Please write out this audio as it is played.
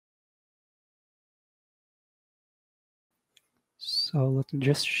So let me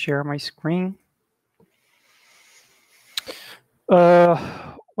just share my screen.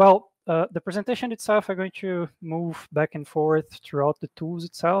 The presentation itself, I'm going to move back and forth throughout the tools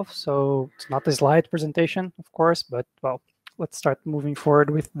itself. So it's not a slide presentation, of course, but well, let's start moving forward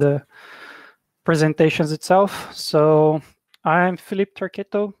with the presentations itself. So I'm Filipe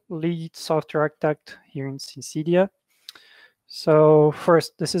Torqueto, lead software architect here in Sensedia. So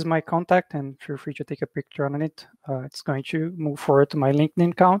first, this is my contact, and feel free to take a picture on it. It's going to move forward to my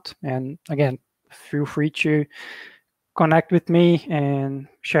LinkedIn account. And again, feel free to connect with me and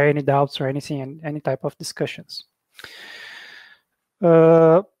share any doubts or anything and any type of discussions.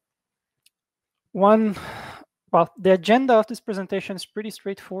 The agenda of this presentation is pretty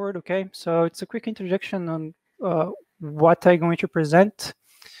straightforward, okay? So it's a quick introduction on what I'm going to present.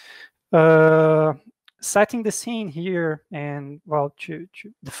 Setting the scene here and, well, to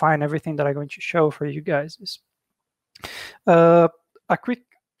define everything that I'm going to show for you guys is a quick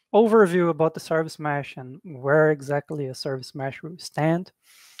overview about the service mesh and where exactly a service mesh will stand.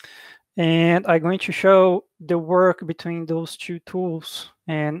 And I'm going to show the work between those two tools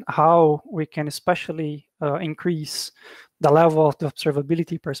and how we can especially increase the level of the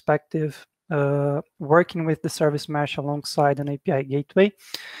observability perspective, working with the service mesh alongside an API gateway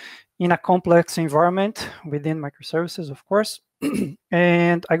in a complex environment within microservices, of course.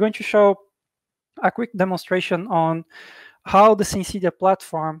 And I'm going to show a quick demonstration on how the Sensedia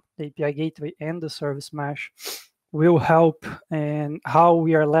platform, the API gateway, and the service mesh will help and how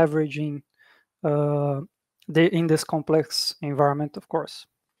we are leveraging in this complex environment, of course.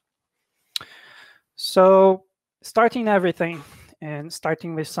 So starting everything and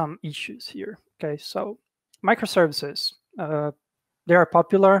starting with some issues here. Okay, so microservices. They are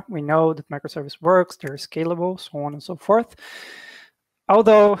popular. We know that microservice works. They're scalable, so on and so forth.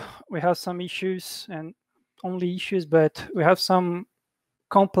 Although we have some issues, and only issues, but we have some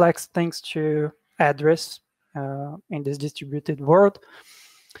complex things to address in this distributed world.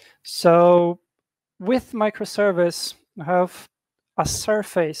 So with microservice, we have a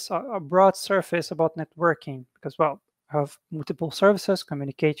surface, a broad surface about networking, because, well, we have multiple services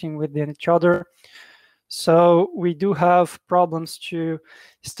communicating within each other. So we do have problems to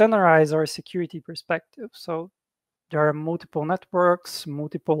standardize our security perspective. So there are multiple networks,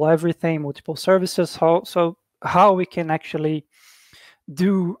 multiple everything, multiple services. So how we can actually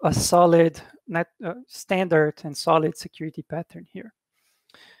do a solid standard and solid security pattern here.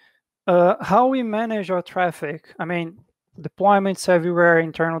 How we manage our traffic. I mean, deployments everywhere,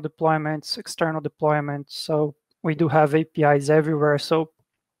 internal deployments, external deployments. So we do have APIs everywhere. So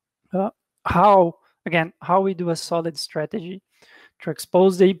how we do a solid strategy to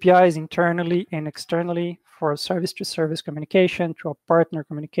expose the APIs internally and externally for service-to-service communication, to a partner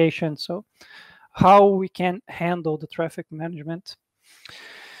communication. So how we can handle the traffic management.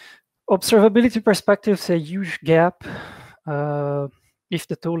 Observability perspective is a huge gap if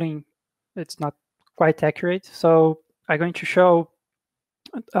the tooling it's not quite accurate. So I'm going to show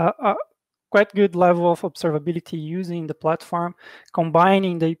a quite good level of observability using the platform,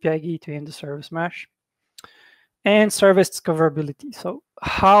 combining the API gateway and the service mesh. And service discoverability. So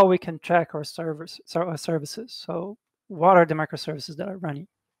how we can check our services. So what are the microservices that are running?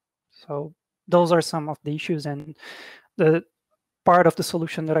 So those are some of the issues and the part of the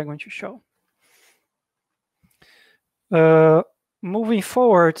solution that I'm going to show. Moving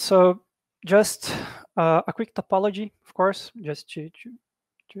forward, so just a quick topology, of course, just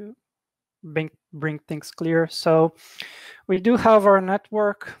to bring things clear. So we do have our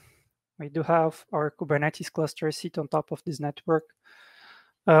network. We do have our Kubernetes cluster sit on top of this network.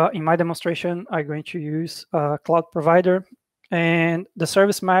 In my demonstration, I'm going to use a cloud provider and the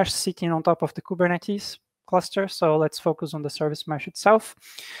service mesh sitting on top of the Kubernetes cluster. So let's focus on the service mesh itself.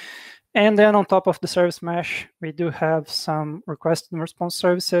 And then on top of the service mesh, we do have some request and response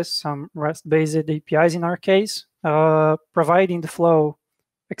services, some REST-based APIs in our case, providing the flow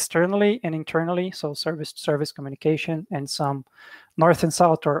externally and internally, so service-to-service communication, and some north and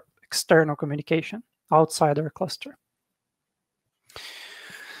south or external communication outside our cluster.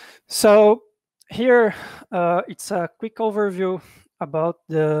 So here, it's a quick overview about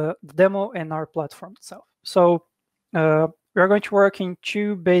the demo and our platform itself. So we are going to work in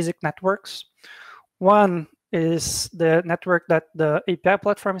two basic networks. One is the network that the API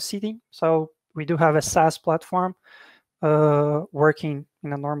platform is sitting. So we do have a SaaS platform working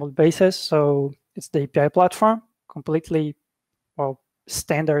in a normal basis. So it's the API platform, completely, well,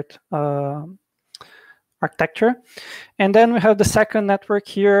 standard architecture. And then we have the second network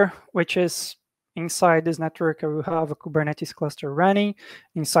here, which is inside this network, I will have a Kubernetes cluster running.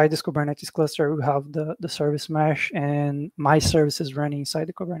 Inside this Kubernetes cluster, we have the service mesh and my services running inside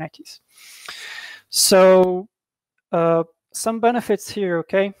the Kubernetes. So some benefits here,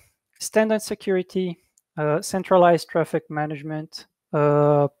 okay? Standard security, centralized traffic management,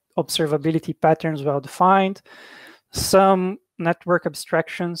 observability patterns well-defined, some network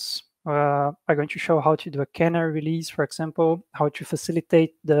abstractions. I'm going to show how to do a canary release, for example, how to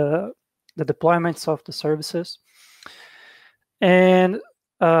facilitate the deployments of the services. And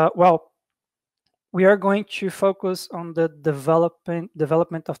well, we are going to focus on the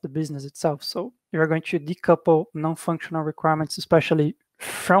development of the business itself. So we are going to decouple non-functional requirements, especially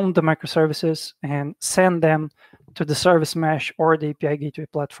from the microservices, and send them to the service mesh or the API gateway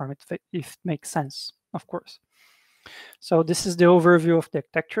platform if it makes sense, of course. So this is the overview of the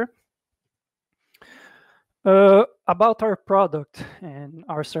architecture. About our product and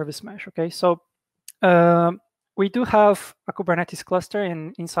our service mesh, okay? So we do have a Kubernetes cluster,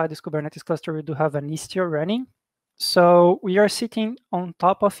 and inside this Kubernetes cluster, we do have an Istio running. So we are sitting on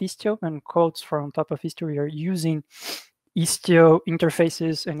top of Istio, and codes for on top of Istio. We are using Istio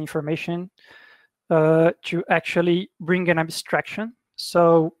interfaces and information to actually bring an abstraction.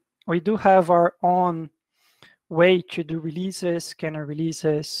 So we do have our own way to do releases, scanner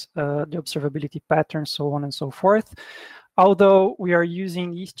releases, the observability patterns, so on and so forth. Although we are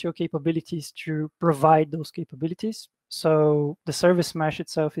using Istio capabilities to provide those capabilities. So the service mesh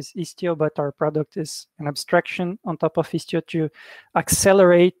itself is Istio, but our product is an abstraction on top of Istio to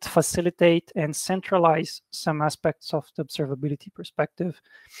accelerate, facilitate, and centralize some aspects of the observability perspective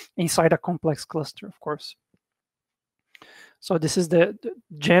inside a complex cluster, of course. So this is the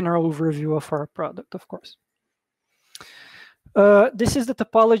general overview of our product, of course. This is the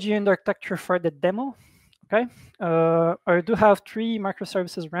topology and architecture for the demo. Okay, I do have 3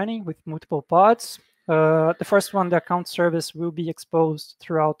 microservices running with multiple pods. The first one, the account service, will be exposed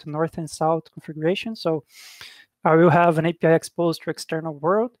throughout the north and south configuration. So I will have an API exposed to external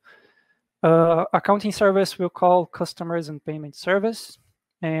world. Accounting service will call customers and payment service.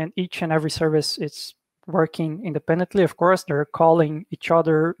 And each and every service is working independently. Of course, they're calling each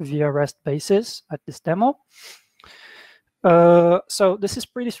other via REST basis at this demo. So this is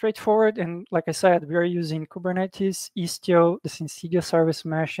pretty straightforward. And like I said, we are using Kubernetes, Istio, the Sensedia service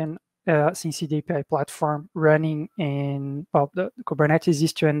mesh, and Sensedia API platform running in, well, the Kubernetes,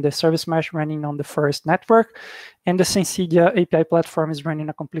 Istio, and the service mesh running on the first network. And the Sensedia API platform is running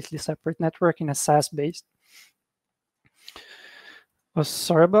a completely separate network in a SaaS-based. Oh,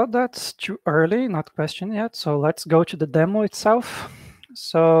 sorry about that. It's too early, not questioned yet. So let's go to the demo itself.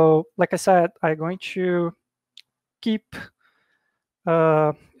 So like I said, I'm going to keep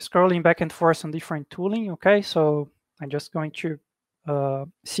scrolling back and forth on different tooling. Okay, so I'm just going to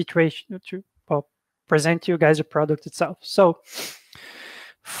present you guys the product itself. So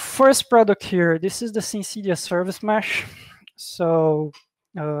first product here, this is the Sensedia service mesh. So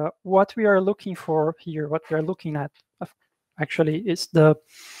what we are looking for here, what we are looking at actually is the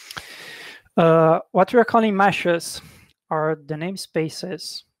what we are calling meshes are the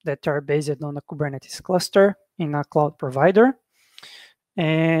namespaces that are based on a Kubernetes cluster in a cloud provider.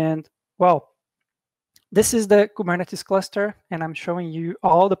 And well, this is the Kubernetes cluster, and I'm showing you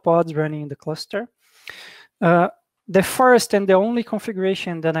all the pods running in the cluster. The first and the only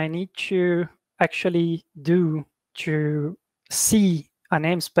configuration that I need to actually do to see a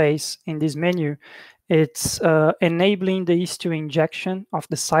namespace in this menu, it's enabling the Istio injection of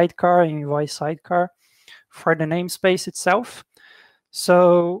the sidecar, invoice sidecar, for the namespace itself.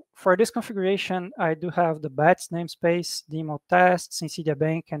 So for this configuration, I do have the BATS namespace, demo test, Sensedia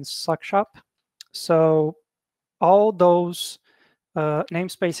Bank, and SockShop. So all those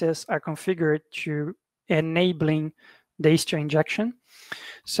namespaces are configured to enabling the Istio injection.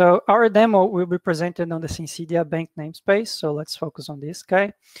 So our demo will be presented on the Sensedia Bank namespace. So let's focus on this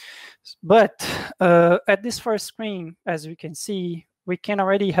guy. But at this first screen, as we can see, we can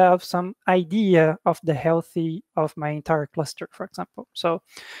already have some idea of the healthy of my entire cluster, for example. So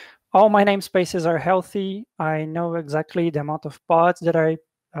all my namespaces are healthy. I know exactly the amount of pods that are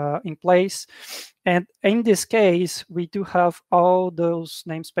in place. And in this case, we do have all those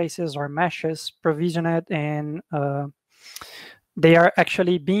namespaces or meshes provisioned, and they are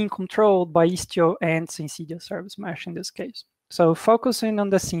actually being controlled by Istio and Sensedia service mesh in this case. So focusing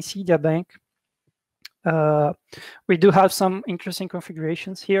on the Sensedia Bank, we do have some interesting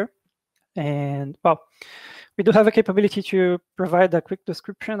configurations here. And well, we do have a capability to provide a quick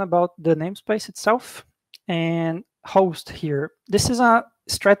description about the namespace itself and host here. This is a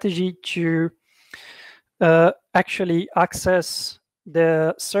strategy to actually access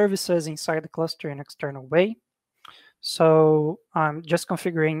the services inside the cluster in external way. So I'm just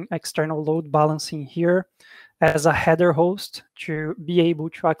configuring external load balancing here as a header host to be able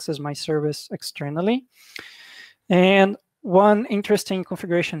to access my service externally. And one interesting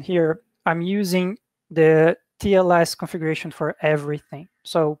configuration here, I'm using the TLS configuration for everything.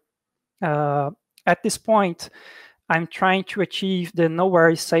 So at this point, I'm trying to achieve the nowhere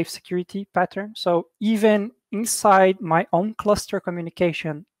is safe security pattern. So even inside my own cluster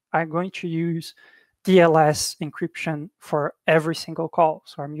communication, I'm going to use TLS encryption for every single call.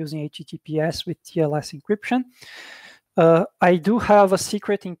 So I'm using HTTPS with TLS encryption. I do have a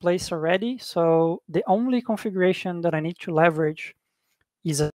secret in place already. So the only configuration that I need to leverage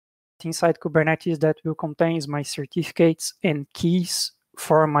is inside Kubernetes that will contain my certificates and keys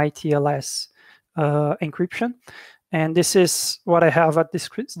for my TLS encryption. And this is what I have at this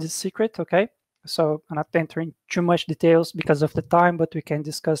secret, okay? So I'm not entering too much details because of the time, but we can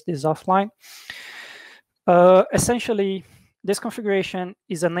discuss this offline. Essentially, this configuration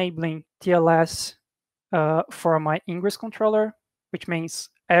is enabling TLS for my ingress controller, which means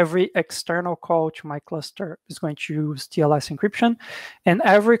every external call to my cluster is going to use TLS encryption. And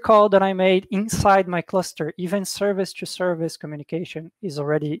every call that I made inside my cluster, even service-to-service communication, is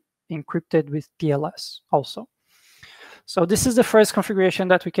already encrypted with TLS also. So this is the first configuration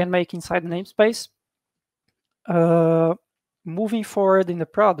that we can make inside the namespace. Moving forward in the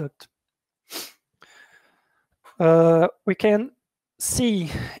product, we can see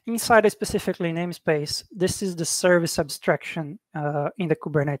inside a specifically namespace, this is the service abstraction in the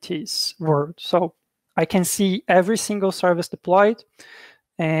Kubernetes world. So I can see every single service deployed.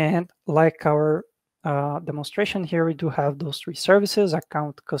 And like our demonstration here, we do have those three services: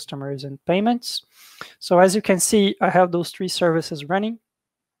 account, customers, and payments. So as you can see, I have those three services running,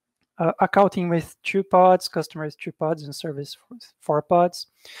 accounting with 2 pods, customers 2 pods, and service 4 pods.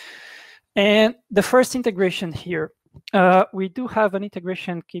 And the first integration here, we do have an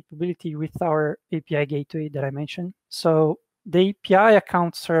integration capability with our API gateway that I mentioned. So the API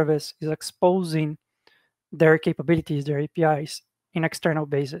account service is exposing their capabilities, their APIs, in external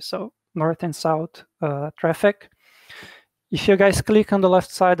basis. So north and south traffic. If you guys click on the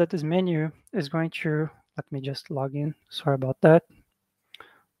left side of this menu, is going to, let me just log in, sorry about that,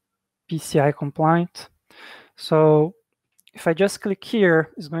 PCI compliant. So if I just click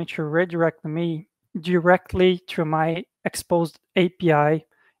here, it's going to redirect me directly to my exposed API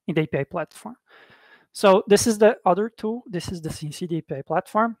in the API platform. So this is the other tool. This is the Sensedia API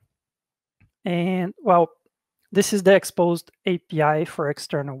platform. And well, this is the exposed API for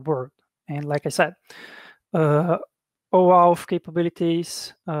external world. And like I said, OAuth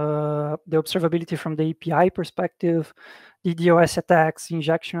capabilities, the observability from the API perspective, the DDoS attacks,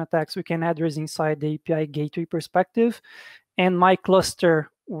 injection attacks, we can address inside the API gateway perspective. And my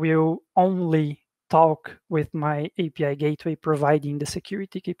cluster will only talk with my API gateway, providing the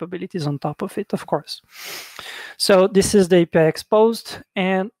security capabilities on top of it, of course. So this is the API exposed.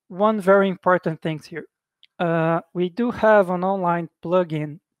 And one very important thing here, we do have an online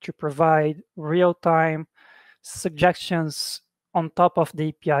plugin to provide real-time suggestions on top of the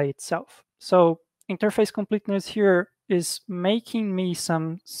API itself. So interface completeness here is making me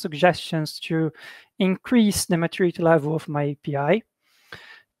some suggestions to increase the maturity level of my API.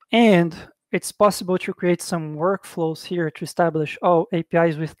 And it's possible to create some workflows here to establish, oh,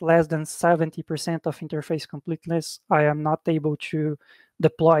 APIs with less than 70% of interface completeness, I am not able to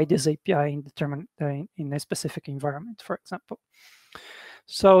deploy this API in a specific environment, for example.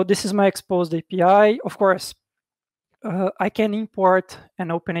 So this is my exposed API. Of course, I can import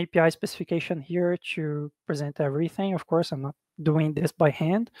an open API specification here to present everything. Of course, I'm not doing this by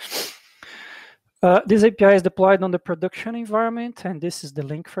hand. This API is deployed on the production environment, and this is the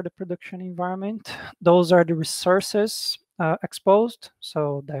link for the production environment. Those are the resources exposed,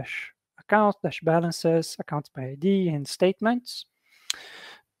 so dash accounts, dash balances, accounts by ID, and statements.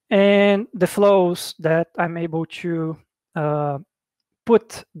 And the flows that I'm able to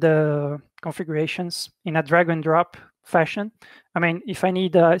put the configurations in a drag and drop fashion. I mean, if I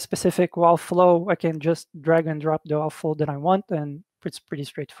need a specific WAL flow, I can just drag and drop the WAL flow that I want, and it's pretty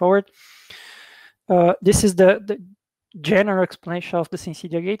straightforward. This is the general explanation of the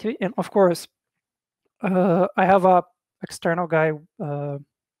Sensedia gateway. And of course, I have a external guy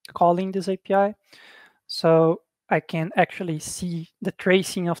calling this API. So I can actually see the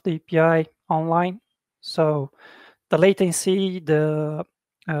tracing of the API online. So the latency, the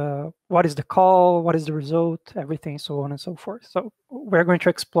what is the call, what is the result, everything, so on and so forth. So we're going to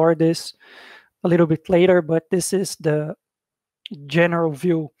explore this a little bit later, but this is the general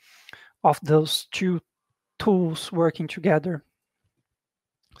view of those two tools working together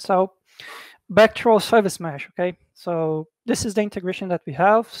So back to our service mesh, okay? So this is the integration that we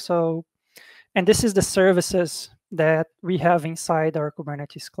have. So, and this is the services that we have inside our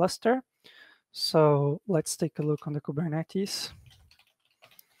Kubernetes cluster. So let's take a look on the Kubernetes.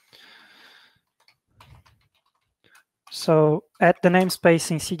 So at the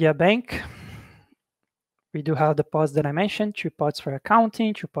namespace Sensedia Bank, we do have the pods that I mentioned, 2 pods for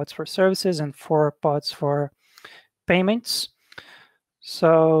accounting, 2 pods for services, and 4 pods for payments.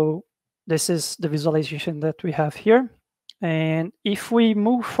 So this is the visualization that we have here. And if we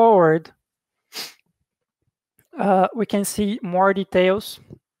move forward, we can see more details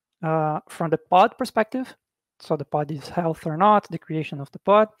from the pod perspective. So the pod is health or not, the creation of the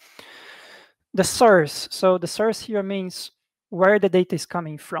pod. The source. So the source here means where the data is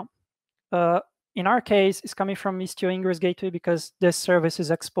coming from. In our case, it's coming from Istio Ingress Gateway because this service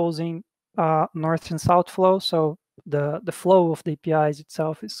is exposing north and south flow. So the flow of the APIs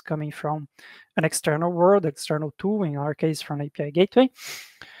itself is coming from an external world, external tool, in our case from API Gateway.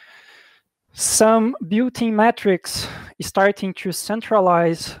 Some built-in metrics is starting to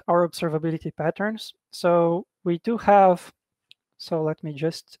centralize our observability patterns. So we do have, so let me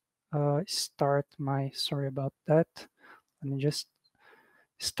just start my, sorry about that. Let me just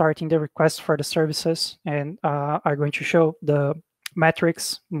starting the request for the services, and I'm going to show the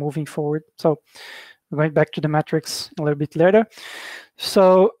metrics moving forward. So I'm going back to the metrics a little bit later.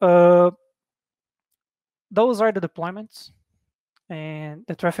 So those are the deployments and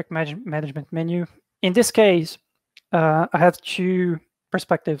the traffic management menu. In this case, I have 2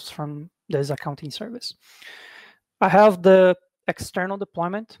 perspectives from this accounting service. I have the external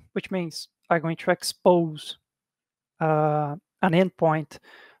deployment, which means I'm going to expose an endpoint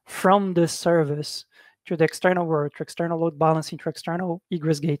from this service to the external world, to external load balancing, to external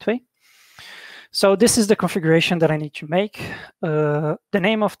egress gateway. So this is the configuration that I need to make. The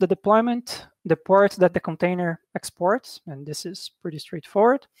name of the deployment, the port that the container exports, and this is pretty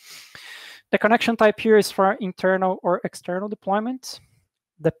straightforward. The connection type here is for internal or external deployment.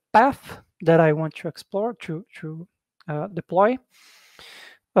 The path that I want to explore, to deploy.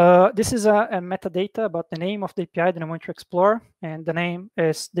 This is a metadata about the name of the API that I want to explore, and the name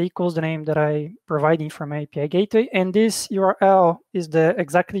is equals the name that I providing from API Gateway, and this URL is the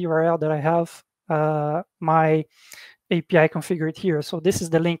exactly URL that I have my API configured here. So this is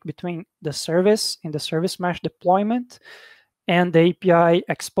the link between the service in the service mesh deployment and the API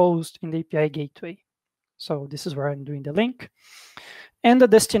exposed in the API Gateway. So this is where I'm doing the link. And the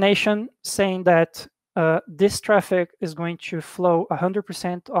destination saying that this traffic is going to flow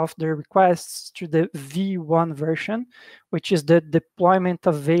 100% of the requests to the V1 version, which is the deployment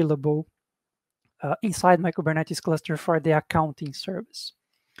available inside my Kubernetes cluster for the accounting service.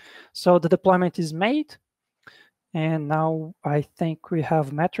 So the deployment is made, and now I think we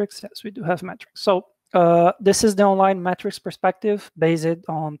have metrics. Yes, we do have metrics. So this is the online metrics perspective based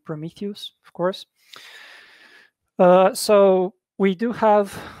on Prometheus, of course. So we do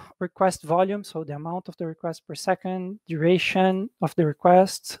have request volume, so the amount of the request per second, duration of the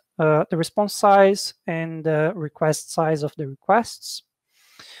request, the response size, and the request size of the requests.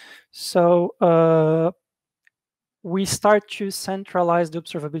 So we start to centralize the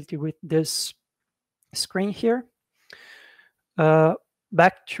observability with this screen here.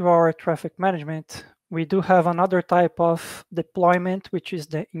 Back to our traffic management, we do have another type of deployment, which is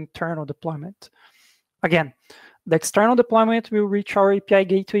the internal deployment. Again, the external deployment will reach our API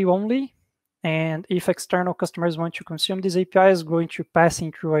gateway only. And if external customers want to consume this API, is going to pass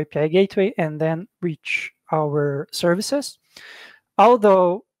in through API gateway and then reach our services.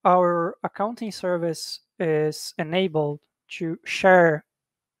 Although our accounting service is enabled to share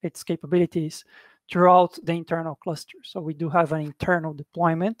its capabilities throughout the internal cluster. So we do have an internal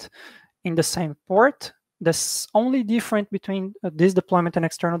deployment in the same port. The only difference between this deployment and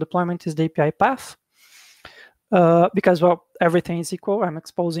external deployment is the API path. Because, well, everything is equal. I'm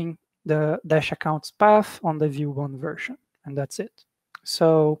exposing the dash accounts path on the V1 version, and that's it.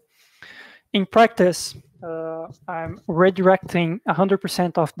 So in practice, I'm redirecting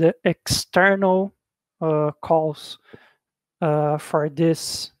 100% of the external calls for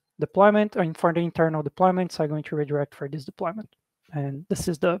this deployment, and for the internal deployments, I'm going to redirect for this deployment. And this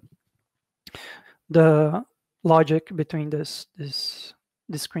is the logic between this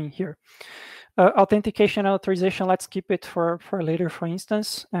screen here. Authentication and authorization, let's keep it for later, for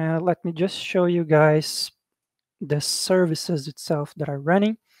instance. Let me just show you guys the services itself that are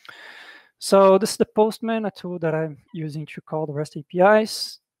running. So this is the Postman, a tool that I'm using to call the REST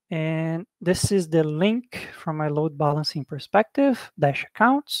APIs. And this is the link from my load balancing perspective, dash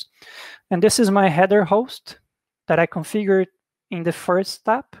accounts. And this is my header host that I configured in the first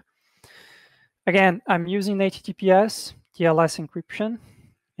step. Again, I'm using HTTPS TLS encryption,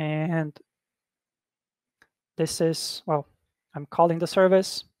 and this is, well, I'm calling the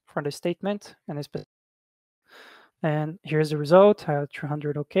service for the statement, and here's the result,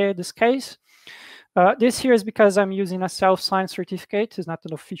 300 OK in this case. This here is because I'm using a self-signed certificate. It's not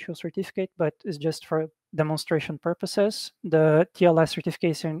an official certificate, but it's just for demonstration purposes. The TLS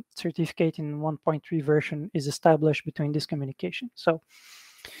certificate in 1.3 version is established between this communication. So,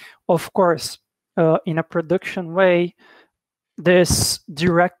 of course, in a production way, this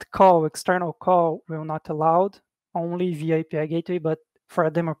direct call, external call, will not allowed only via API gateway, but for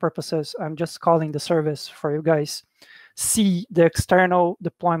demo purposes, I'm just calling the service for you guys see the external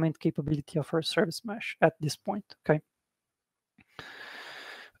deployment capability of our service mesh at this point, okay?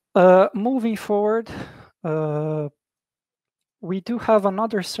 Moving forward, we do have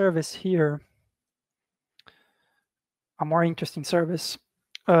another service here, a more interesting service.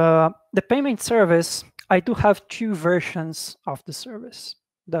 The payment service, I do have two versions of the service.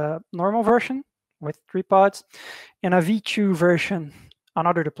 The normal version with 3 pods and a V2 version,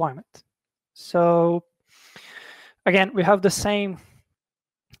 another deployment. So again, we have the same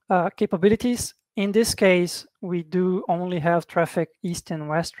capabilities. In this case, we do only have traffic east and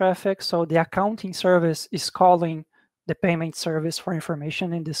west traffic. So the accounting service is calling the payment service for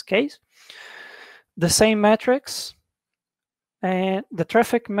information in this case. The same metrics, and the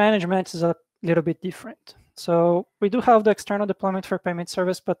traffic management is a little bit different. So we do have the external deployment for payment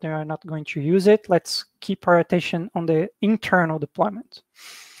service, but we are not going to use it. Let's keep our attention on the internal deployment.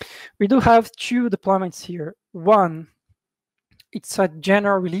 We do have 2 deployments here. One, it's a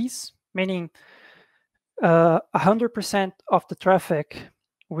general release, meaning 100% of the traffic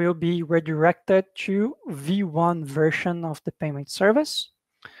will be redirected to V1 version of the payment service.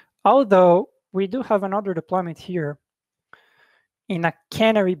 Although we do have another deployment here in a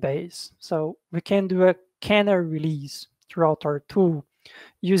canary base. So we can do a canary release throughout our tool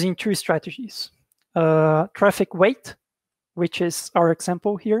using 2 strategies. Traffic weight, which is our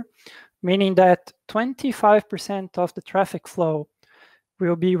example here, meaning that 25% of the traffic flow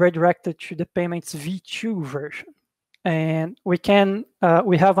will be redirected to the payments V2 version. And we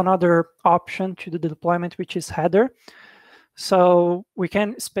have another option to the deployment, which is header. So we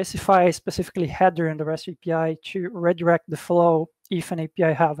can specify specifically header in the REST API to redirect the flow if an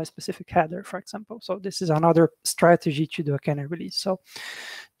API have a specific header, for example. So this is another strategy to do a canary release. So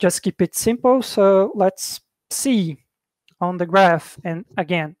just keep it simple. So let's see on the graph. And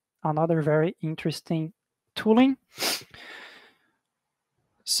again, another very interesting tooling.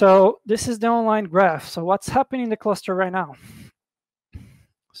 So this is the online graph. So what's happening in the cluster right now?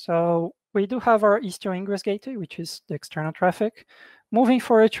 So we do have our Istio ingress gateway, which is the external traffic. Moving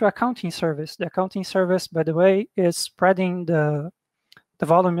forward to accounting service. The accounting service, by the way, is spreading the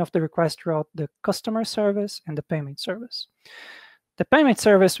volume of the request throughout the customer service and the payment service. The payment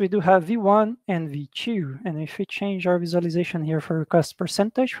service, we do have V1 and V2. And if we change our visualization here for request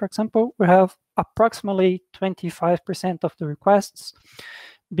percentage, for example, we have approximately 25% of the requests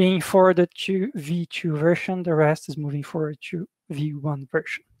being forwarded to V2 version. The rest is moving forward to V1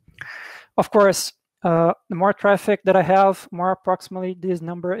 version. Of course, the more traffic that I have, more approximately this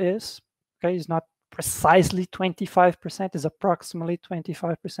number is. Okay, it's not precisely 25%, it's approximately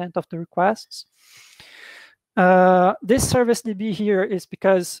 25% of the requests. This service DB here is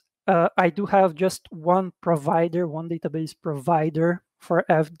because I do have just one provider, one database provider for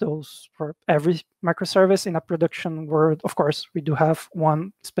every microservice in a production world. Of course, we do have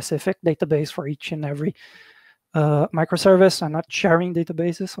one specific database for each and every microservice. I'm not sharing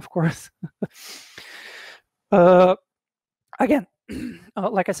databases, of course. Again,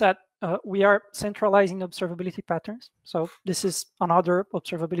 like I said, we are centralizing observability patterns. So this is another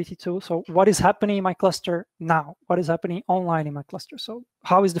observability tool. So what is happening in my cluster now? What is happening online in my cluster? So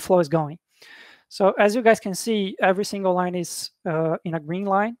how is the flow going? So as you guys can see, every single line is in a green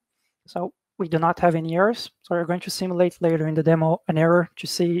line. So we do not have any errors. So we're going to simulate later in the demo an error to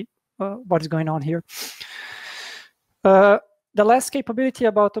see what is going on here. The last capability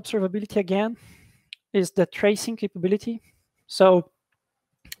about observability, again, is the tracing capability. So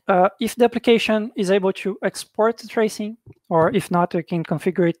if the application is able to export the tracing, or if not, we can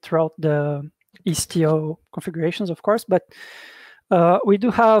configure it throughout the Istio configurations, of course. But we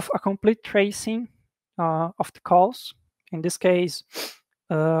do have a complete tracing of the calls. In this case,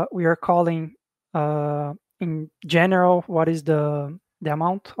 we are calling, in general, what is the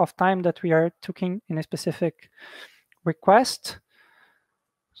amount of time that we are taking in a specific request.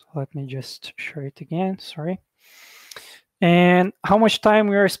 So let me just show it again, sorry. And how much time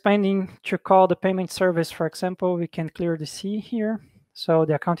we are spending to call the payment service, for example, we can clearly see here. So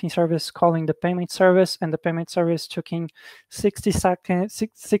the accounting service calling the payment service, and the payment service taking 67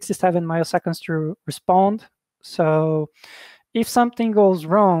 milliseconds to respond. So if something goes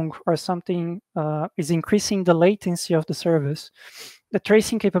wrong or something is increasing the latency of the service, the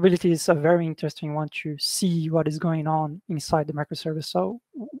tracing capability is a very interesting one to see what is going on inside the microservice. So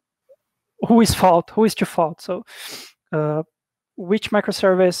who is fault? Who is to fault? So which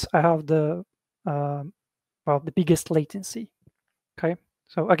microservice I have the the biggest latency? Okay.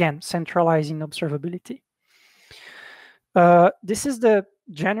 So again, centralizing observability. This is the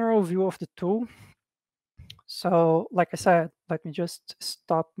general view of the tool. So like I said, let me just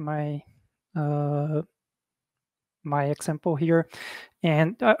stop my my example here.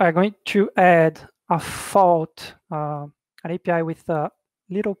 And I'm going to add a fault, an API with a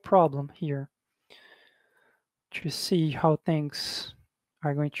little problem here to see how things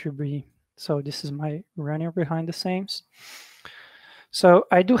are going to be. So this is my runner behind the scenes. So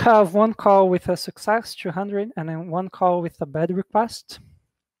I do have one call with a success 200 and then one call with a bad request.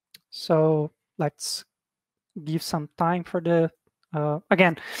 So let's give some time for the,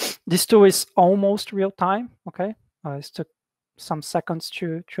 again, this tool is almost real time, okay? It took some seconds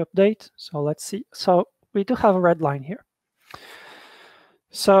to update. So let's see. So we do have a red line here.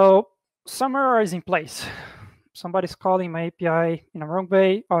 So some error is in place. Somebody's calling my API in a wrong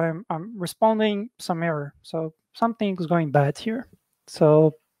way, or I'm responding some error. So something's going bad here.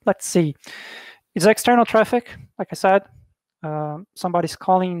 So let's see. It's external traffic, like I said. Somebody's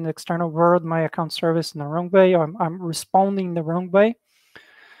calling the external world my account service in the wrong way, or I'm responding the wrong way.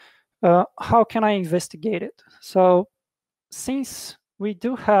 How can I investigate it? So since we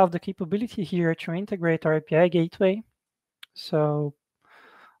do have the capability here to integrate our API gateway, so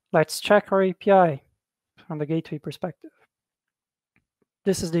let's check our API from the gateway perspective.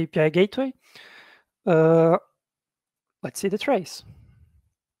 This is the API gateway. Let's see the trace.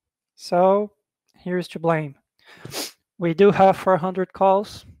 So here's to blame. We do have 400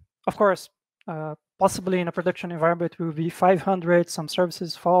 calls. Of course, possibly in a production environment, it will be 500, some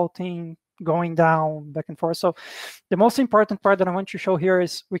services faulting, going down, back and forth. So the most important part that I want to show here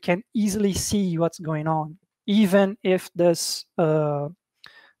is we can easily see what's going on, even if this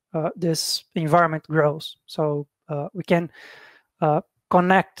this environment grows. So we can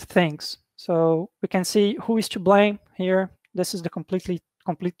connect things. So we can see who is to blame here. This is the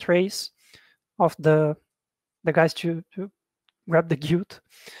complete trace of the guys to grab the guilt.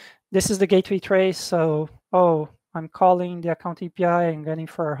 This is the gateway trace. So, oh, I'm calling the account API and getting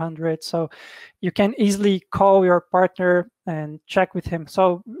 400. So you can easily call your partner and check with him.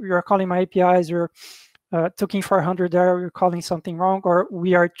 So you're calling my APIs, you're taking 400 there, you're calling something wrong, or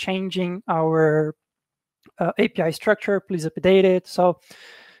we are changing our API structure, please update it. So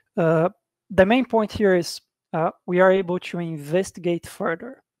the main point here is we are able to investigate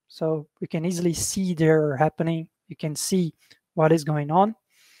further. So we can easily see the error happening. You can see what is going on.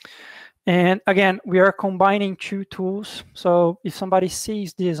 And again, we are combining two tools. So if somebody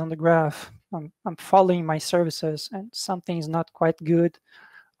sees this on the graph, I'm following my services and something is not quite good,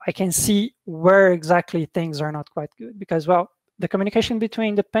 I can see where exactly things are not quite good. Because, well, the communication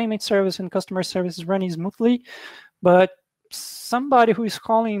between the payment service and customer service is running smoothly, but somebody who is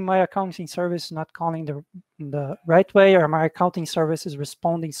calling my accounting service is not calling the right way, or my accounting service is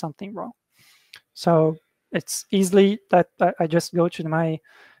responding something wrong. So it's easily that I just go to my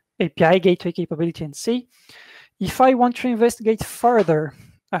API gateway capability and see. If I want to investigate further,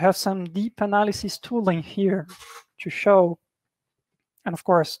 I have some deep analysis tooling here to show. And of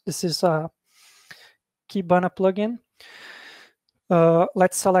course, this is a Kibana plugin.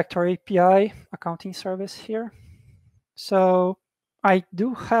 Let's select our API accounting service here. So I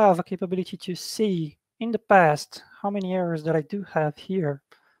do have a capability to see in the past how many errors that I do have here.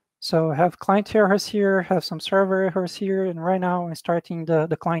 So I have client errors here, have some server errors here, and right now I'm starting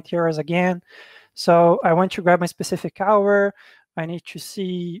the client errors again. So I want to grab my specific hour. I need to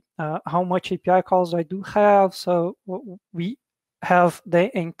see how much API calls I do have. So we have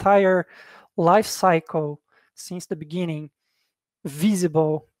the entire life cycle since the beginning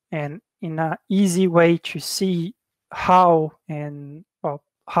visible and in an easy way to see how and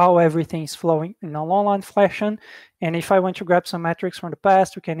how everything is flowing in a long-line fashion. And if I want to grab some metrics from the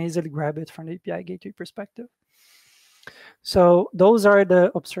past, we can easily grab it from the API gateway perspective. So those are the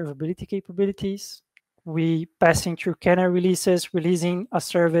observability capabilities. We passing through kernel releases, releasing a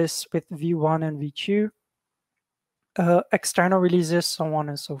service with V1 and V2, external releases, so on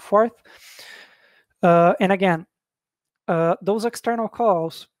and so forth. And again, those external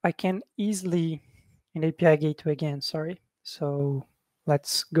calls, I can easily, in API gateway again, sorry, So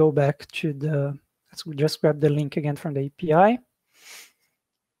let's go back to let's just grab the link again from the API.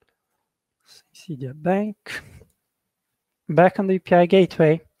 Sensedia Bank. Back on the API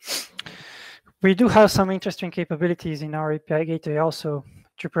gateway, we do have some interesting capabilities in our API gateway also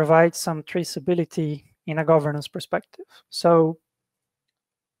to provide some traceability in a governance perspective. So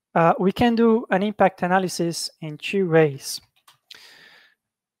we can do an impact analysis in 2 ways.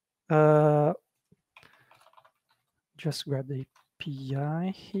 Just grab the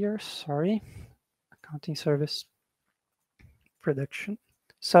API here, sorry. Accounting service production.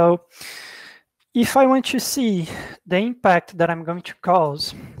 So if I want to see the impact that I'm going to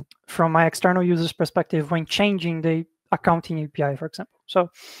cause from my external user's perspective when changing the accounting API, for example.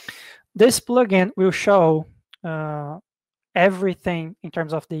 So this plugin will show everything in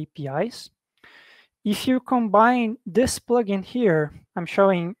terms of the APIs. If you combine this plugin here, I'm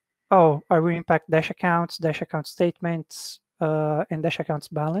showing, oh, I will impact dash account statements, and dash accounts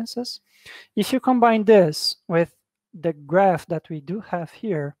balances. If you combine this with the graph that we do have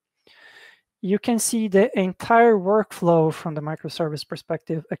here, you can see the entire workflow from the microservice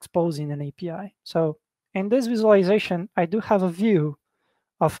perspective exposing an API. So in this visualization, I do have a view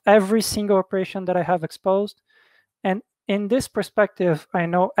of every single operation that I have exposed. And in this perspective, I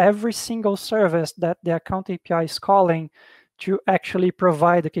know every single service that the account API is calling to actually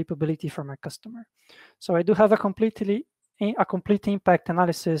provide the capability for my customer. So I do have a complete impact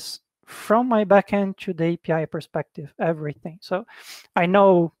analysis from my backend to the API perspective, everything. So I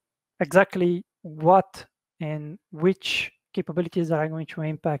know exactly what and which capabilities that are going to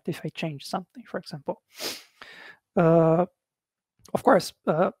impact if I change something, for example. Of course,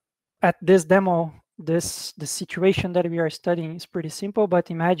 at this demo, the situation that we are studying is pretty simple, but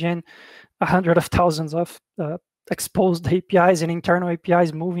imagine 100 of thousands of exposed APIs and internal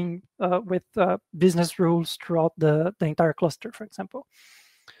APIs moving with business rules throughout the entire cluster, for example.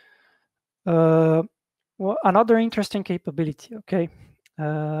 Well, another interesting capability, okay?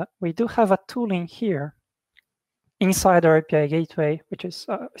 We do have a tooling here inside our API gateway, which is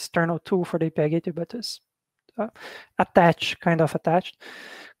an external tool for the API gateway, but is attached,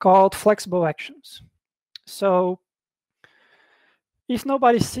 called Flexible Actions. So if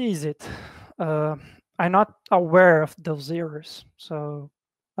nobody sees it, I'm not aware of those errors. So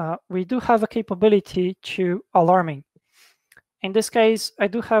we do have a capability to alarming. In this case, I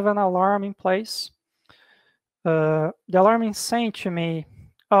do have an alarm in place. The alarm is saying to me,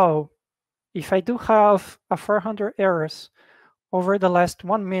 oh, if I do have a 400 errors over the last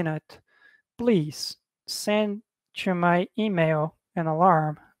 1 minute, please send to my email an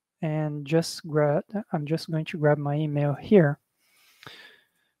alarm, and I'm just going to grab my email here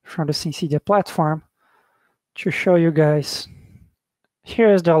from the Sensedia platform to show you guys.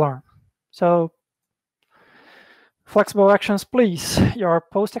 Here is the alarm. So flexible actions, please. Your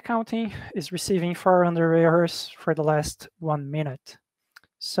post accounting is receiving 400 errors for the last 1 minute.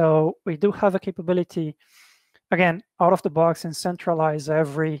 So we do have a capability, again, out of the box, and centralize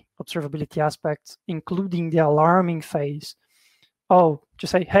every observability aspect, including the alarming phase. Oh, to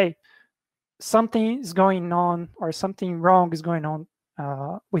say, hey, something is going on or something wrong is going on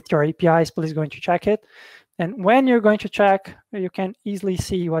with your APIs, please go to check it. And when you're going to check, you can easily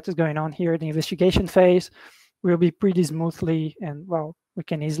see what is going on here. The investigation phase will be pretty smoothly, and well, we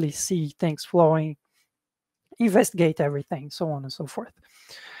can easily see things flowing, investigate everything, so on and so forth.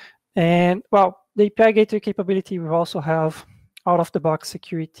 And well, the API gateway capability, we also have out-of-the-box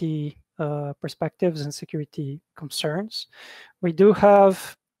security perspectives and security concerns. We do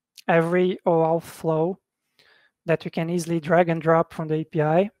have every OAuth flow that we can easily drag and drop from the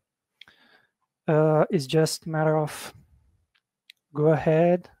API. It's just a matter of go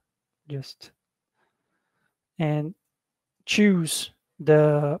ahead, and choose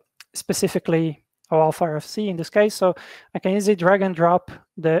the specifically OAuth RFC in this case. So I can easily drag and drop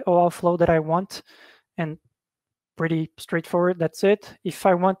the OAuth flow that I want, and pretty straightforward, that's it. If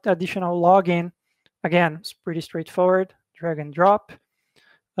I want additional login, again, it's pretty straightforward, drag and drop.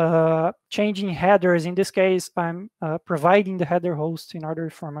 Changing headers, in this case, I'm providing the header host in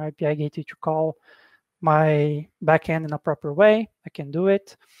order for my API gateway to call my backend in a proper way. I can do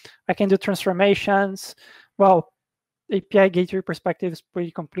it. I can do transformations. Well, API gateway perspective is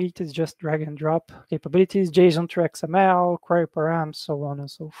pretty complete. It's just drag and drop capabilities, JSON to XML, query params, so on and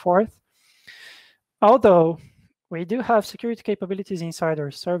so forth. Although we do have security capabilities inside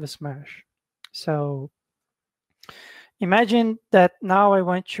our service mesh. So imagine that now I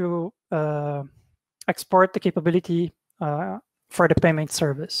want to export the capability for the payment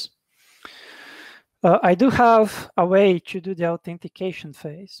service. I do have a way to do the authentication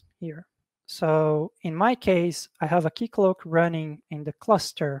phase here. So in my case, I have a keycloak running in the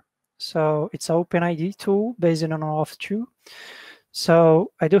cluster. So it's an OpenID tool based on Auth2.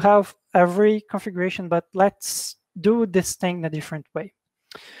 So I do have every configuration, but let's do this thing in a different way.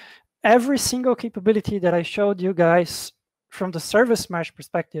 Every single capability that I showed you guys from the service mesh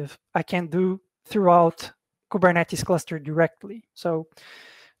perspective, I can do throughout Kubernetes cluster directly. So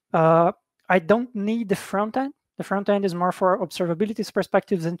I don't need the front end. The front end is more for observability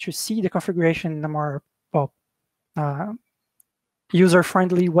perspectives and to see the configuration in a more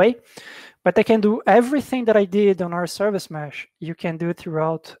user-friendly way. But I can do everything that I did on our service mesh. You can do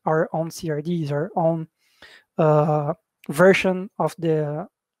throughout our own CRDs, our own version of the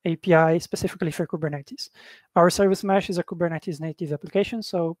API specifically for Kubernetes. Our service mesh is a Kubernetes native application.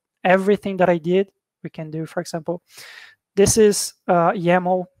 So everything that I did, we can do. For example, this is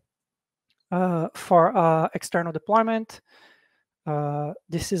YAML for external deployment.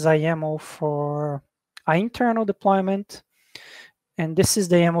 This is a YAML for an internal deployment. And this is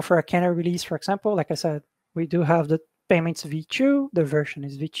the YAML for a canary release, for example. Like I said, we do have the payments v2, the version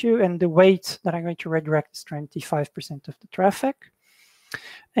is v2, and the weight that I'm going to redirect is 25% of the traffic.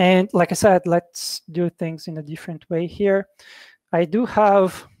 And like I said, let's do things in a different way here. I do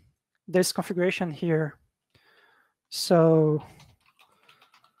have this configuration here. So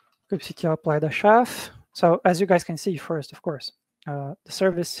kubectl apply the chef. So as you guys can see first, of course, the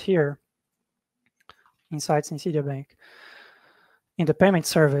service here inside Sensedia Bank, in the payment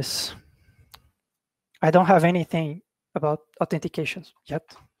service, I don't have anything about authentications yet.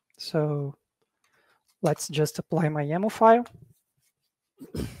 So let's just apply my YAML file.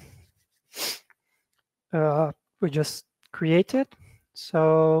 We just created.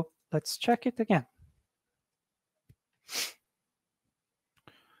 So let's check it again.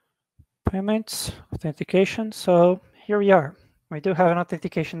 Payments, authentication. So here we are. We do have an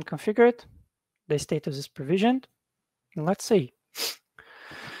authentication configured. The status is provisioned. And let's see.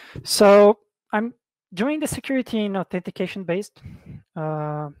 So I'm doing the security and authentication based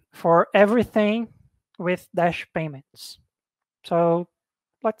for everything with dash payments. So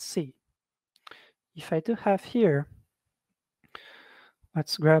let's see. If I do have here,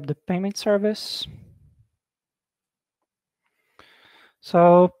 let's grab the payment service.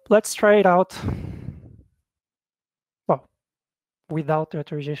 So let's try it out. Well, without the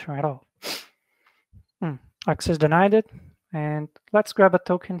authorization at all. Access denied it. And let's grab a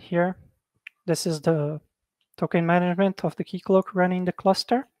token here. This is the token management of the keycloak running the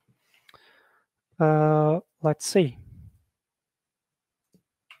cluster. Let's see.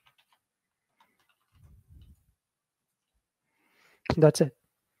 That's it.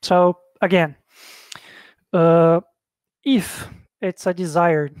 So again, if it's a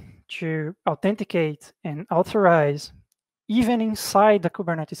desire to authenticate and authorize, even inside the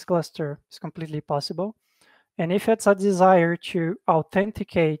Kubernetes cluster, it's completely possible. And if it's a desire to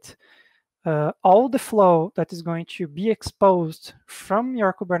authenticate all the flow that is going to be exposed from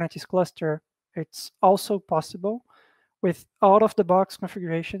your Kubernetes cluster, it's also possible with out-of-the-box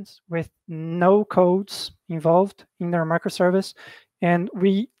configurations, with no codes involved in their microservice. And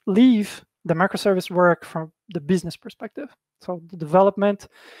we leave the microservice work from the business perspective. So the development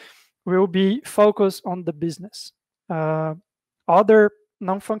will be focused on the business. Other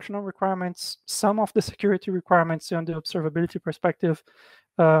non-functional requirements, some of the security requirements on the observability perspective,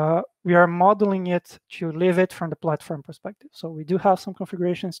 we are modeling it to leave it from the platform perspective. So we do have some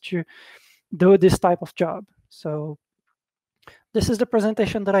configurations to do this type of job. So this is the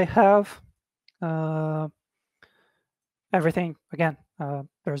presentation that I have. Everything, again,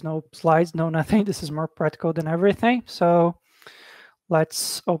 there's no slides, no nothing. This is more practical than everything. So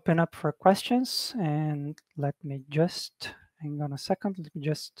let's open up for questions. And let me just, hang on a second. Let me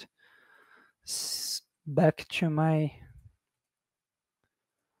just back to my,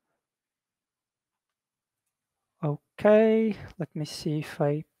 okay. Let me see if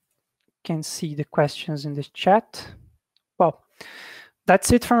I can see the questions in the chat. Well,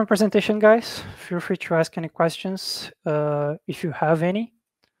 that's it from my presentation, guys. Feel free to ask any questions if you have any.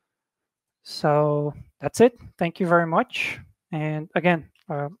 So that's it. Thank you very much. And again,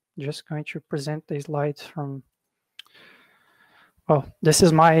 just going to present the slides from, well, this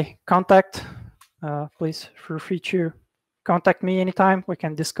is my contact. Please feel free to contact me anytime. We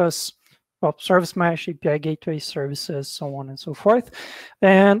can discuss, well, service mesh, API gateway services, so on and so forth.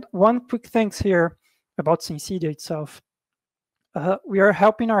 And one quick thing here about Sensedia itself. We are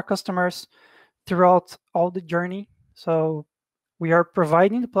helping our customers throughout all the journey. So we are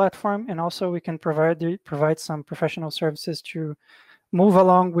providing the platform, and also we can provide some professional services to move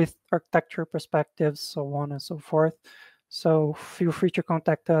along with architecture perspectives, so on and so forth. So feel free to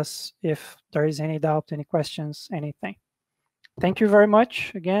contact us if there is any doubt, any questions, anything. Thank you very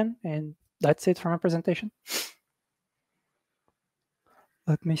much again, and that's it for my presentation.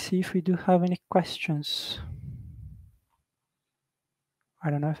 Let me see if we do have any questions. I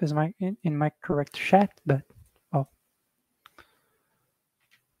don't know if it's in my correct chat, but